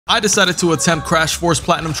I decided to attempt Crash 4's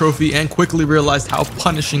Platinum Trophy and quickly realized how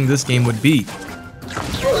punishing this game would be.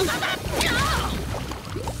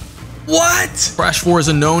 What? Crash 4 is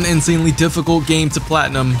a known insanely difficult game to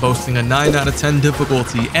platinum, boasting a 9 out of 10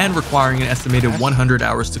 difficulty and requiring an estimated 100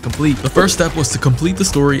 hours to complete. The first step was to complete the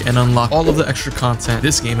story and unlock all of the extra content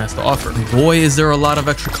this game has to offer. Boy, is there a lot of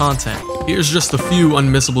extra content. Here's just a few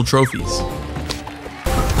unmissable trophies.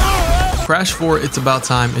 Crash 4 It's About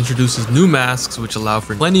Time introduces new masks which allow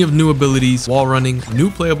for plenty of new abilities, wall running, new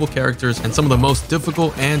playable characters, and some of the most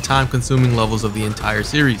difficult and time-consuming levels of the entire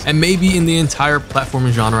series, and maybe in the entire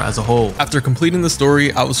platforming genre as a whole. After completing the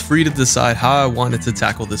story, I was free to decide how I wanted to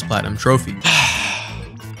tackle this platinum trophy.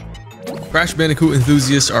 Crash Bandicoot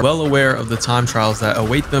enthusiasts are well aware of the time trials that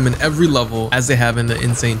await them in every level as they have in the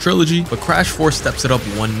Insane trilogy, but Crash 4 steps it up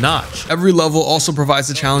one notch. Every level also provides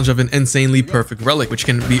the challenge of an insanely perfect relic, which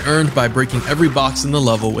can be earned by breaking every box in the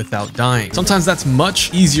level without dying. Sometimes that's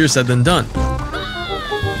much easier said than done.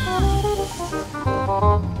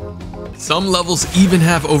 Some levels even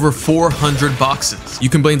have over 400 boxes. You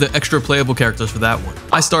can blame the extra playable characters for that one.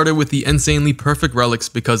 I started with the insanely perfect relics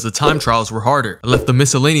because the time trials were harder. I left the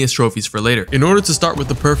miscellaneous trophies for later. In order to start with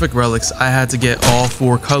the perfect relics, I had to get all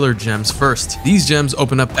 4 colored gems first. These gems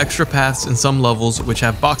open up extra paths in some levels which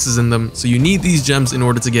have boxes in them, so you need these gems in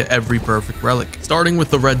order to get every perfect relic. Starting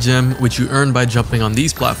with the red gem, which you earn by jumping on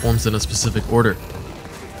these platforms in a specific order.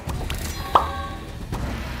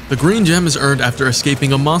 The green gem is earned after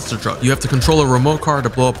escaping a monster truck. You have to control a remote car to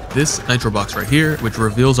blow up this nitro box right here, which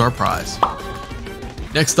reveals our prize.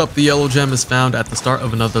 Next up, the yellow gem is found at the start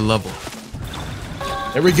of another level.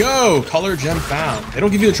 There we go, color gem found. They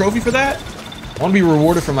don't give you a trophy for that? I want to be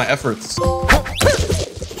rewarded for my efforts.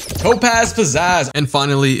 Topaz Pizzazz. And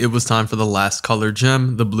finally, it was time for the last color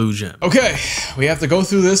gem, the blue gem. Okay, we have to go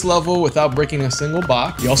through this level without breaking a single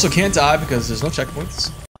box. You also can't die because there's no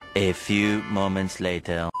checkpoints. A few moments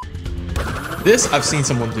later. This I've seen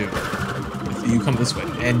someone do. You come this way,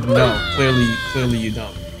 and no, clearly you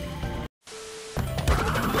don't.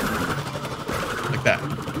 Like that.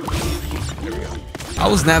 There we go. I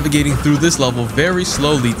was navigating through this level very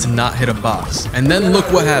slowly to not hit a box, and then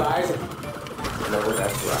look what happened.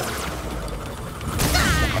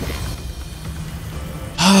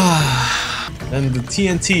 Then the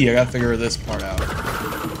TNT, I gotta figure this part out.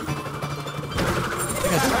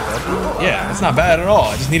 Yeah, that's not bad at all.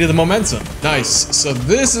 I just needed the momentum. Nice. So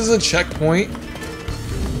this is a checkpoint.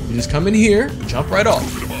 You just come in here, jump right off.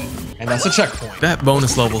 And that's a checkpoint. That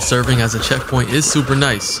bonus level serving as a checkpoint is super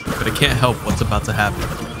nice, but it can't help what's about to happen.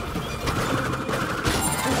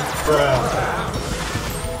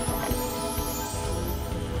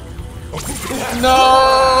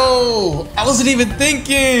 No! I wasn't even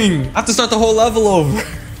thinking! I have to start the whole level over.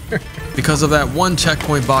 Because of that one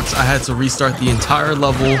checkpoint box, I had to restart the entire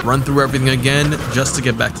level, run through everything again, just to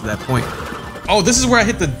get back to that point. Oh, this is where I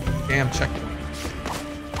hit the damn checkpoint.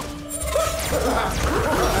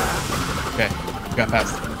 Okay, got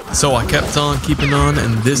past it. So I kept on keeping on,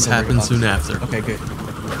 and this happened soon after. Okay, good.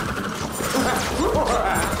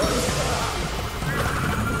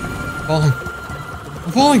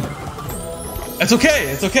 I'm falling. That's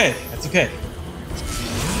okay, it's okay, it's okay.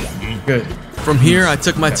 Good. From here, I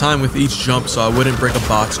took my time with each jump so I wouldn't break a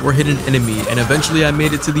box or hit an enemy, and eventually I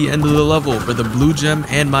made it to the end of the level for the blue gem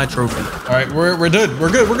and my trophy. All right, we're good.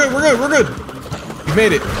 We're good. We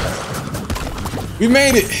made it. We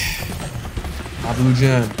made it. My blue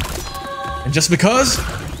gem. And just because,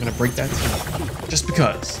 I'm gonna break that too. Just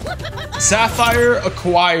because. Sapphire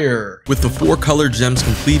Acquire. With the 4 colored gems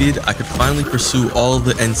completed, I could finally pursue all of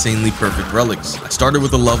the insanely perfect relics. I started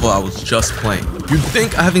with a level I was just playing. You'd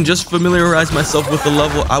think having just familiarized myself with the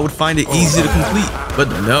level, I would find it easy to complete, but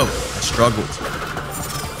no, I struggled.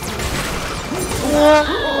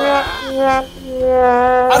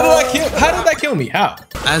 How did that kill me? How?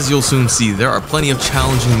 As you'll soon see, there are plenty of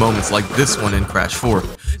challenging moments like this one in Crash 4.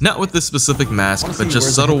 Not with this specific mask, but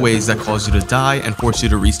just subtle ways that cause you to die and force you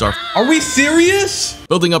to restart. Are we serious?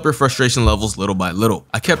 Building up your frustration levels little by little.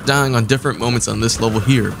 I kept dying on different moments on this level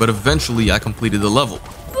here, but eventually I completed the level.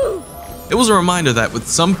 It was a reminder that with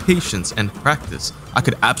some patience and practice, I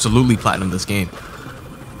could absolutely platinum this game.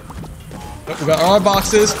 We got our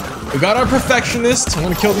boxes, we got our perfectionists. I'm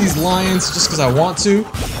gonna kill these lions just because I want to.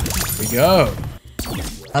 Here we go.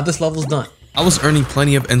 Now this level's done. I was earning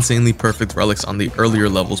plenty of insanely perfect relics on the earlier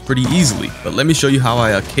levels pretty easily, but let me show you how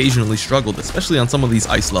I occasionally struggled, especially on some of these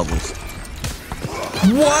ice levels.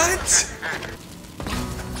 What?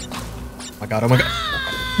 Oh my god, oh my god.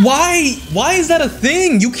 Why? Why is that a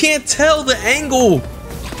thing? You can't tell the angle.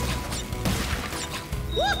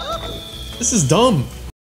 This is dumb.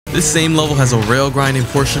 This same level has a rail grinding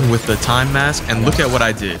portion with the time mask, and look at what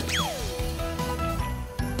I did.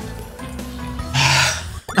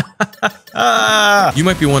 You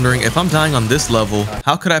might be wondering, if I'm dying on this level,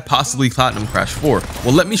 how could I possibly platinum Crash 4?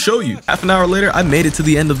 Well, let me show you. Half an hour later, I made it to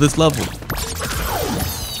the end of this level.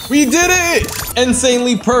 We did it!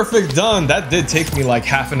 Insanely perfect, done. That did take me like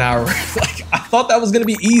half an hour. Like, I thought that was gonna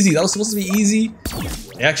be easy. That was supposed to be easy.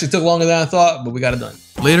 It actually took longer than I thought, but we got it done.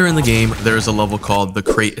 Later in the game, there is a level called the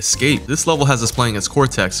Crate Escape. This level has us playing as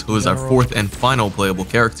Cortex, who is our fourth and final playable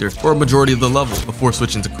character for a majority of the level before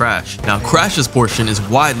switching to Crash. Now, Crash's portion is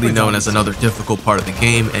widely known as another difficult part of the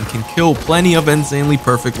game and can kill plenty of insanely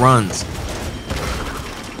perfect runs.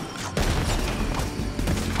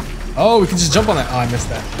 Oh, we can just jump on that. Oh, I missed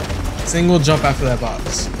that. Single jump after that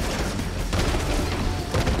box.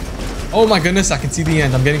 Oh my goodness, I can see the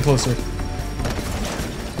end. I'm getting closer.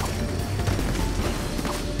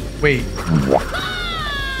 Wait.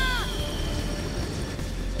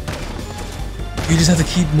 You just have to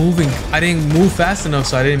keep moving. I didn't move fast enough,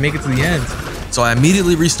 so I didn't make it to the end. So I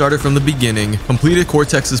immediately restarted from the beginning, completed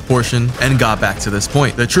Cortex's portion, and got back to this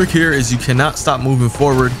point. The trick here is you cannot stop moving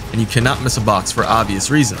forward, and you cannot miss a box for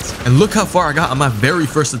obvious reasons. And look how far I got on my very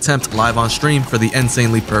first attempt live on stream for the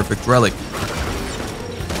insanely perfect relic.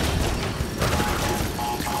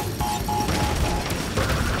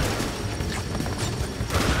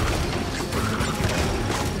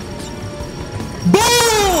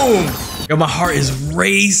 Boom! Yo, my heart is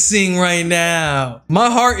racing right now. My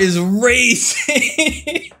heart is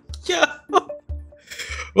racing. Yo,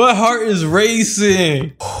 my heart is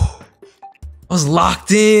racing. I was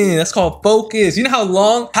locked in. That's called focus. You know how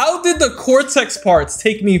long? How did the Cortex parts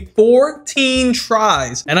take me 14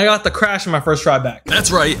 tries? And I got the Crash in my first try back.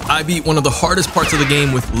 That's right, I beat one of the hardest parts of the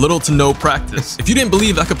game with little to no practice. If you didn't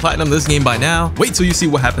believe I could platinum this game by now, wait till you see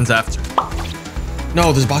what happens after.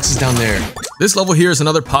 No, there's boxes down there. This level here is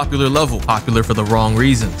another popular level, popular for the wrong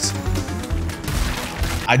reasons.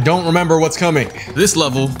 I don't remember what's coming. This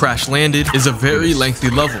level, Crash Landed, is a very lengthy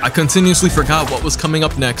level. I continuously forgot what was coming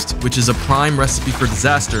up next, which is a prime recipe for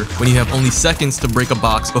disaster when you have only seconds to break a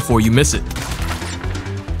box before you miss it.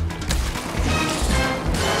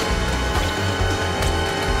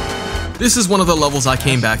 This is one of the levels I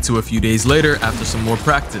came back to a few days later after some more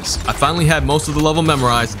practice. I finally had most of the level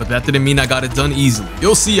memorized, but that didn't mean I got it done easily.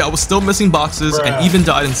 You'll see I was still missing boxes and even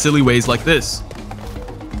died in silly ways like this.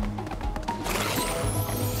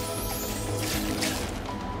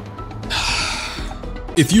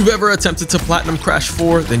 If you've ever attempted to platinum Crash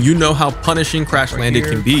 4, then you know how punishing Crash Landed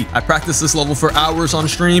can be. I practiced this level for hours on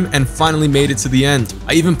stream and finally made it to the end.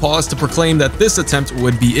 I even paused to proclaim that this attempt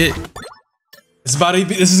would be it.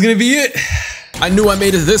 This is gonna be it. I knew I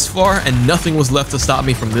made it this far and nothing was left to stop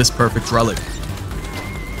me from this perfect relic.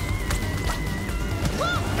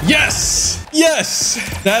 Yes!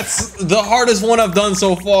 Yes! That's the hardest one I've done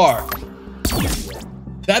so far.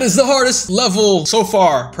 That is the hardest level so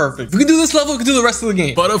far. Perfect. If we can do this level, we can do the rest of the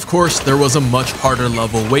game. But of course, there was a much harder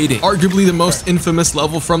level waiting. Arguably the most infamous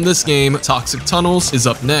level from this game, Toxic Tunnels, is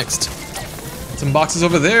up next. Some boxes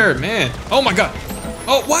over there, man. Oh my god.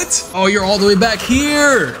 Oh, what? Oh, you're all the way back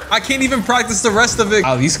here. I can't even practice the rest of it.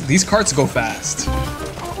 Oh, these carts go fast.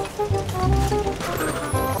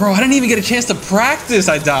 Bro, I didn't even get a chance to practice.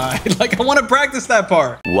 I died. Like, I want to practice that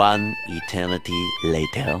part. One eternity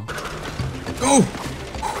later. Go.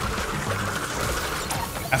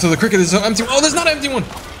 After the cricket, there's an empty. Oh, there's not an empty one.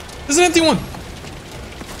 There's an empty one.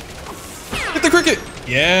 Hit the cricket.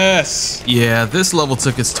 Yes. Yeah, this level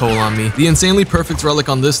took its toll on me. The insanely perfect relic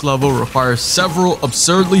on this level requires several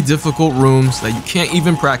absurdly difficult rooms that you can't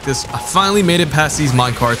even practice. I finally made it past these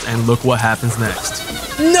minecarts and look what happens next.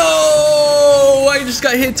 No! I just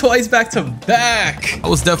got hit twice back to back. I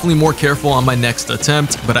was definitely more careful on my next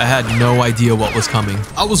attempt, but I had no idea what was coming.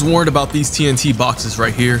 I was warned about these TNT boxes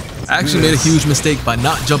right here. I actually made a huge mistake by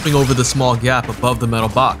not jumping over the small gap above the metal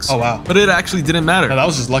box. Oh, wow. But it actually didn't matter. No, that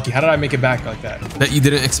was just lucky. How did I make it back like that? Bet you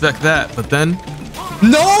didn't expect that, but then...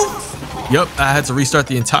 No! Yep, I had to restart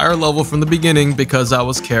the entire level from the beginning because I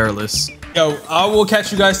was careless. Yo, I will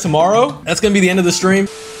catch you guys tomorrow. That's gonna be the end of the stream.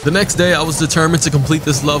 The next day, I was determined to complete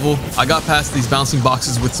this level. I got past these bouncing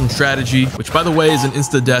boxes with some strategy, which by the way is an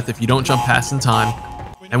insta-death if you don't jump past in time.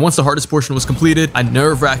 And once the hardest portion was completed, I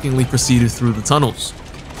nerve-wrackingly proceeded through the tunnels.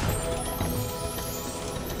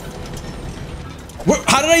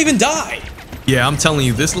 How did I even die? Yeah, I'm telling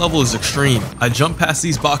you, this level is extreme. I jumped past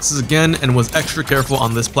these boxes again and was extra careful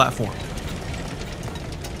on this platform.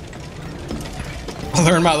 I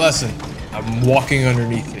learned my lesson. I'm walking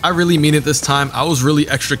underneath it. I really mean it this time. I was really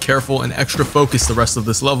extra careful and extra focused the rest of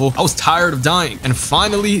this level. I was tired of dying, and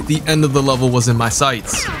finally, the end of the level was in my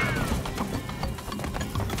sights.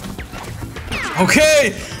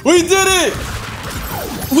 Okay, we did it!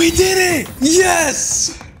 We did it!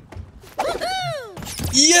 Yes!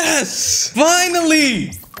 Yes!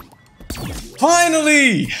 Finally!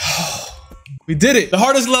 Finally! We did it. The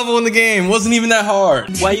hardest level in the game wasn't even that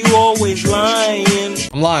hard. Why you always lying?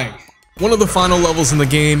 I'm lying. One of the final levels in the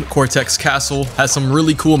game, Cortex Castle, has some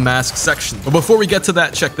really cool mask sections. But before we get to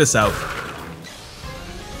that, check this out.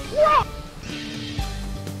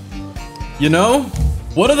 You know,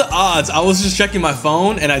 what are the odds I was just checking my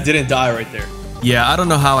phone and I didn't die right there? Yeah, I don't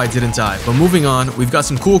know how I didn't die, but moving on, we've got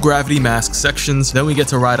some cool gravity mask sections, then we get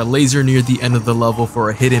to ride a laser near the end of the level for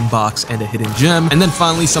a hidden box and a hidden gem, and then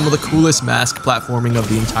finally some of the coolest mask platforming of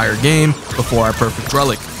the entire game before our perfect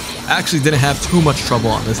relic. I actually didn't have too much trouble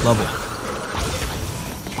on this level.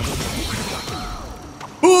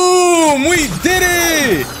 Boom! We did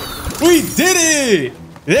it! We did it!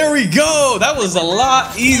 There we go! That was a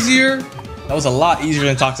lot easier. That was a lot easier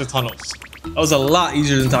than Toxic Tunnels. That was a lot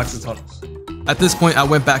easier than Toxic Tunnels. At this point, I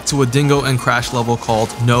went back to a dingo and crash level called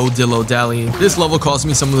No Dillo Dallying. This level caused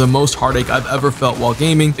me some of the most heartache I've ever felt while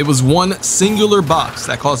gaming. It was one singular box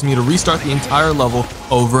that caused me to restart the entire level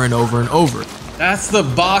over and over and over. That's the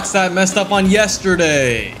box that I messed up on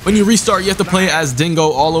yesterday. When you restart, you have to play as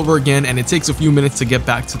Dingo all over again, and it takes a few minutes to get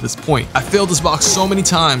back to this point. I failed this box so many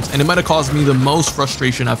times, and it might have caused me the most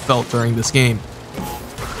frustration I've felt during this game.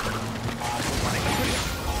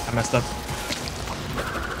 I messed up.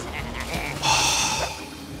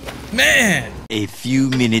 Man! A few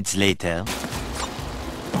minutes later.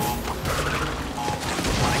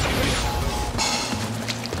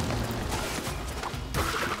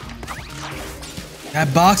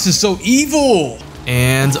 That box is so evil!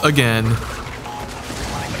 And again.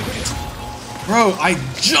 Bro, I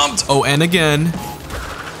jumped! Oh, and again.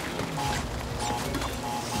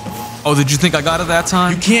 Oh, did you think I got it that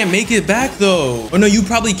time? You can't make it back though. Oh no, you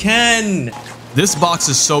probably can. This box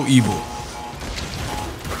is so evil.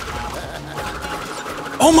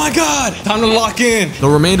 Oh my god! Time to lock in. The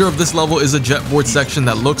remainder of this level is a jetboard section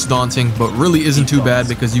that looks daunting, but really isn't too bad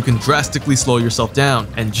because you can drastically slow yourself down.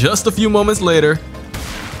 And just a few moments later,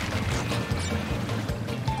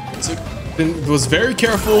 was very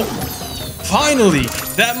careful. Finally,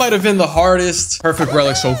 that might have been the hardest perfect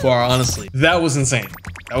relic so far, honestly. That was insane.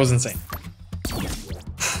 That was insane.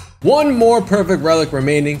 One more perfect relic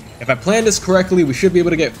remaining. If I planned this correctly, we should be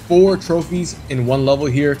able to get 4 trophies in one level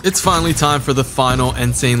here. it's finally time for the final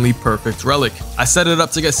insanely perfect relic. I set it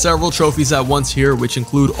up to get several trophies at once here, which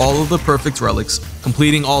include all of the perfect relics,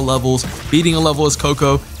 completing all levels, beating a level as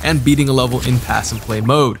Coco, and beating a level in pass and play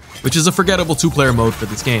mode, which is a forgettable 2-player mode for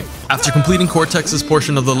this game. After completing Cortex's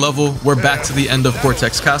portion of the level, we're back to the end of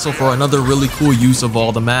Cortex Castle for another really cool use of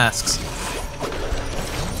all the masks.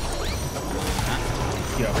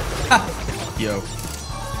 Yo.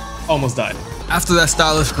 Almost died. After that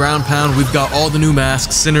stylish ground pound, we've got all the new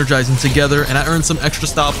masks synergizing together, and I earned some extra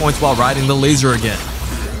style points while riding the laser again.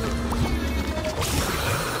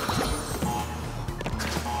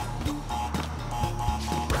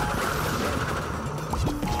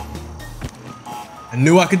 I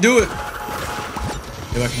knew I could do it.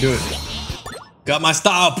 Knew I could do it. Got my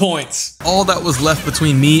style points. All that was left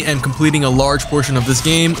between me and completing a large portion of this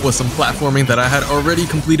game was some platforming that I had already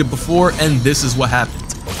completed before, and this is what happened.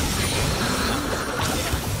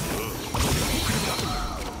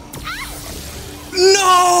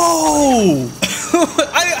 No!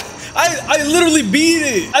 I literally beat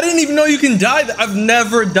it. I didn't even know you can die there. I've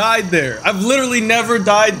never died there. I've literally never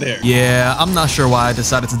died there. Yeah, I'm not sure why I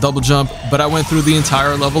decided to double jump, but I went through the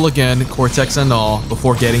entire level again, Cortex and all,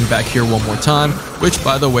 before getting back here one more time, which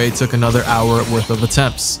by the way took another hour worth of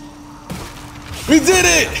attempts. We did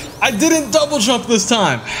it! I didn't double jump this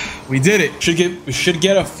time. We did it. We should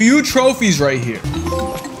get a few trophies right here.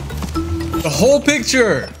 The whole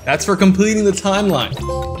picture. That's for completing the timeline.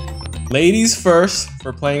 Ladies first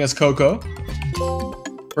for playing as Coco.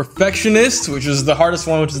 Perfectionist, which is the hardest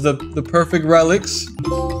one, which is the perfect relics.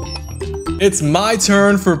 It's my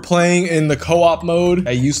turn for playing in the co-op mode,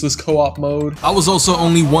 a useless co-op mode. I was also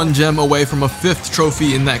only 1 gem away from a 5th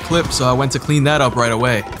trophy in that clip, so I went to clean that up right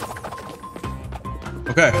away.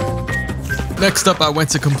 Okay. Next up, I went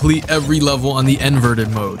to complete every level on the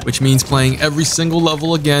inverted mode, which means playing every single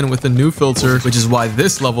level again with a new filter, which is why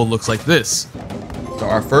this level looks like this. So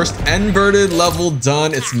our first inverted level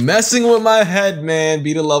done. It's messing with my head, man.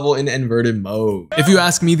 Beat a level in inverted mode. If you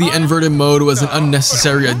ask me, the inverted mode was an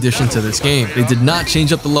unnecessary addition to this game. They did not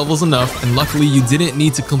change up the levels enough, and luckily you didn't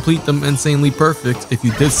need to complete them insanely perfect if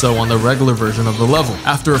you did so on the regular version of the level.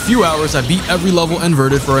 After a few hours, I beat every level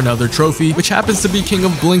inverted for another trophy, which happens to be King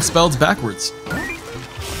of Blink spelled backwards.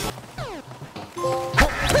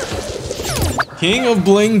 King of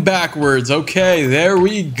Bling backwards. Okay, there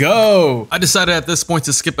we go. I decided at this point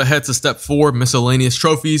to skip ahead to step 4, miscellaneous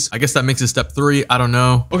trophies. I guess that makes it step 3, I don't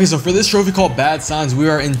know. Okay, so for this trophy called Bad Signs, we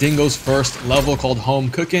are in Dingo's first level called Home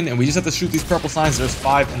Cooking, and we just have to shoot these purple signs. There's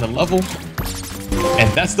 5 in the level.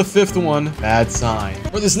 And that's the 5th one, Bad Sign.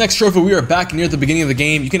 For this next trophy, we are back near the beginning of the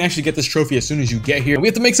game. You can actually get this trophy as soon as you get here. We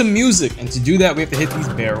have to make some music, and to do that, we have to hit these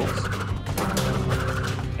barrels.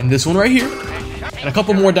 And this one right here. And a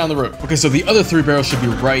couple more down the road. Okay, so the other 3 barrels should be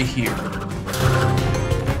right here.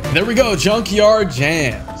 There we go, Junkyard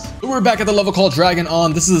Jams. So we're back at the level called Dragon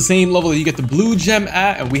On. This is the same level that you get the blue gem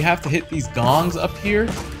at, and we have to hit these gongs up here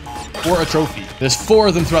for a trophy. There's 4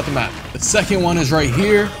 of them throughout the map. The second one is right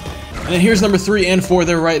here. And then here's number 3 and 4.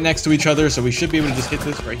 They're right next to each other, so we should be able to just hit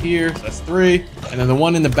this right here. So that's 3. And then the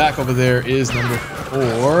one in the back over there is number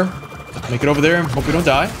 4. Make it over there and hope we don't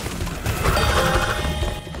die.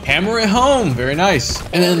 Hammer it home. Very nice.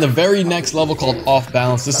 And then the very next level called Off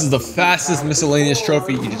Balance. This is the fastest miscellaneous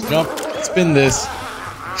trophy. You just jump, spin this.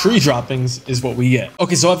 Tree droppings is what we get.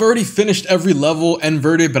 Okay, so I've already finished every level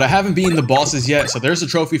inverted, but I haven't beaten the bosses yet. So there's a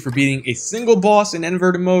trophy for beating a single boss in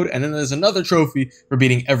inverted mode. And then there's another trophy for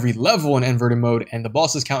beating every level in inverted mode. And the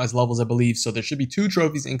bosses count as levels, I believe. So there should be 2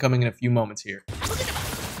 trophies incoming in a few moments here.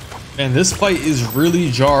 And this fight is really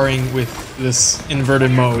jarring with this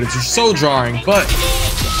inverted mode. It's just so jarring, but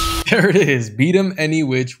there it is. Beat him any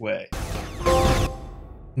which way.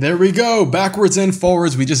 There we go. Backwards and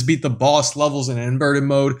forwards. We just beat the boss levels in inverted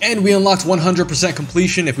mode. And we unlocked 100%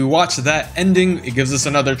 completion. If we watch that ending, it gives us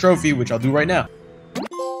another trophy, which I'll do right now.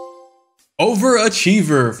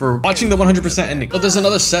 Overachiever for watching the 100% ending. But there's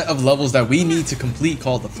another set of levels that we need to complete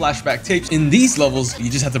called the flashback tapes. In these levels, you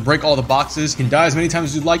just have to break all the boxes. You can die as many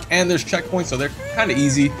times as you'd like, and there's checkpoints, so they're kind of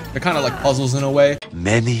easy. They're kind of like puzzles in a way.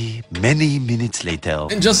 Many minutes later.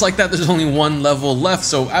 And just like that, there's only 1 level left.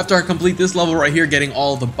 So after I complete this level right here, getting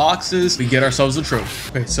all the boxes, we get ourselves a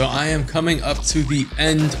trophy. Okay, so I am coming up to the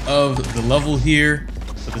end of the level here.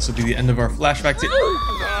 So this will be the end of our flashback tape.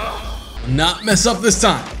 Not mess up this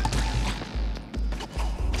time.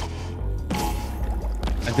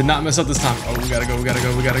 I did not mess up this time. Oh, we gotta go, we gotta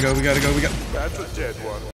go, we gotta go, we gotta go, we gotta go. That's a dead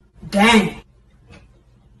one. Dang.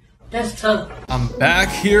 That's tough. I'm back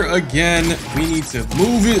here again. We need to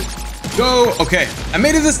move it. Go. Okay, I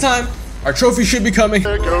made it this time. Our trophy should be coming.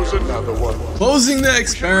 There goes another one. Closing the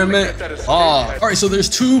experiment. All right, so there's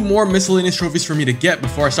 2 more miscellaneous trophies for me to get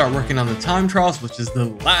before I start working on the time trials, which is the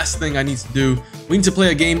last thing I need to do. We need to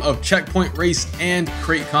play a game of checkpoint race and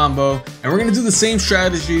crate combo, and we're gonna do the same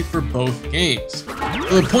strategy for both games.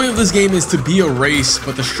 So the point of this game is to be a race,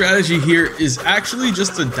 but the strategy here is actually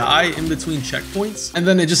just to die in between checkpoints, and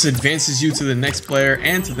then it just advances you to the next player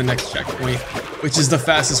and to the next checkpoint, which is the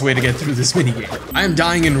fastest way to get through this minigame. I am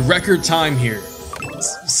dying in record time here.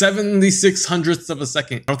 76 hundredths of a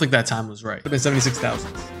second. I don't think that time was right. It could have been 76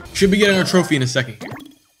 thousandths. Should be getting a trophy in a second here.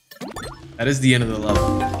 That is the end of the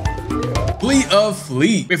level. Fleet of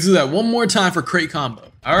Fleet. We have to do that one more time for crate combo.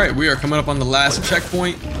 All right, we are coming up on the last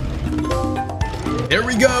checkpoint. There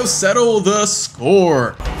we go, settle the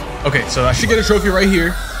score. Okay, so I should get a trophy right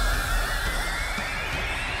here.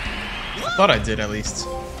 I thought I did at least.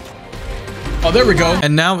 Oh, there we go.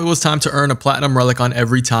 And now it was time to earn a platinum relic on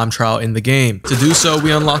every time trial in the game. To do so,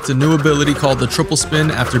 we unlocked a new ability called the triple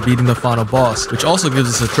spin after beating the final boss, which also gives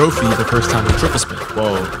us a trophy the first time we triple spin.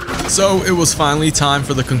 Whoa. So it was finally time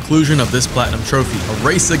for the conclusion of this platinum trophy, a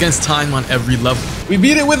race against time on every level. We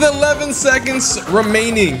beat it with 11 seconds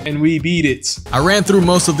remaining, and we beat it. I ran through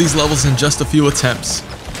most of these levels in just a few attempts.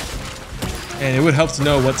 And it would help to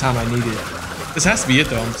know what time I needed. This has to be it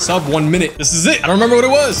though. I'm sub 1 minute. This is it. I don't remember what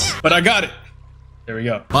it was, but I got it. There we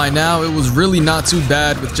go. By now, it was really not too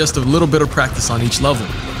bad with just a little bit of practice on each level.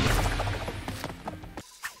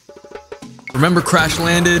 Remember Crash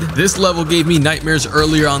Landed? This level gave me nightmares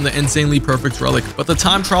earlier on the insanely perfect relic, but the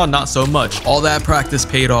time trial not so much. All that practice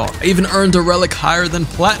paid off. I even earned a relic higher than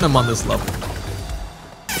platinum on this level.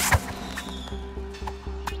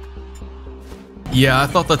 Yeah, I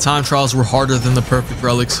thought the time trials were harder than the perfect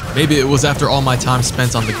relics. Maybe it was after all my time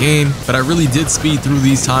spent on the game, but I really did speed through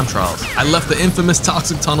these time trials. I left the infamous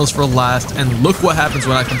toxic tunnels for last, and look what happens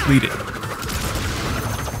when I complete it.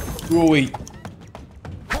 Oh, wait.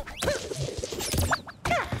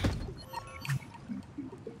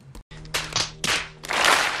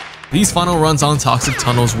 These final runs on toxic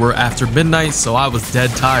tunnels were after midnight, so I was dead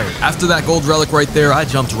tired. After that gold relic right there, I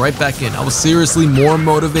jumped right back in. I was seriously more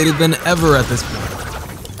motivated than ever at this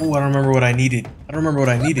point. Oh, I don't remember what I needed.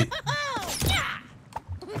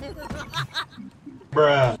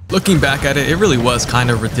 Bruh. Looking back at it, it really was kind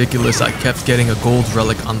of ridiculous. I kept getting a gold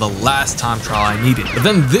relic on the last time trial I needed. But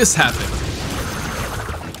then this happened.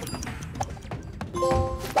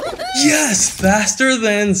 Yes, faster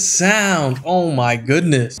than sound. Oh my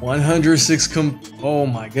goodness. 106 oh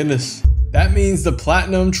my goodness. That means the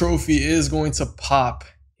platinum trophy is going to pop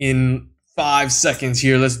in 5 seconds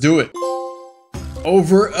here. Let's do it.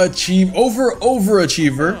 Overachiever.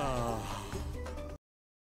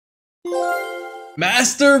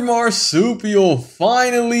 Master Marsupial,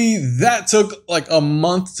 finally. That took like a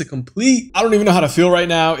month to complete. I don't even know how to feel right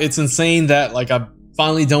now. It's insane that like I'm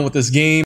finally done with this game.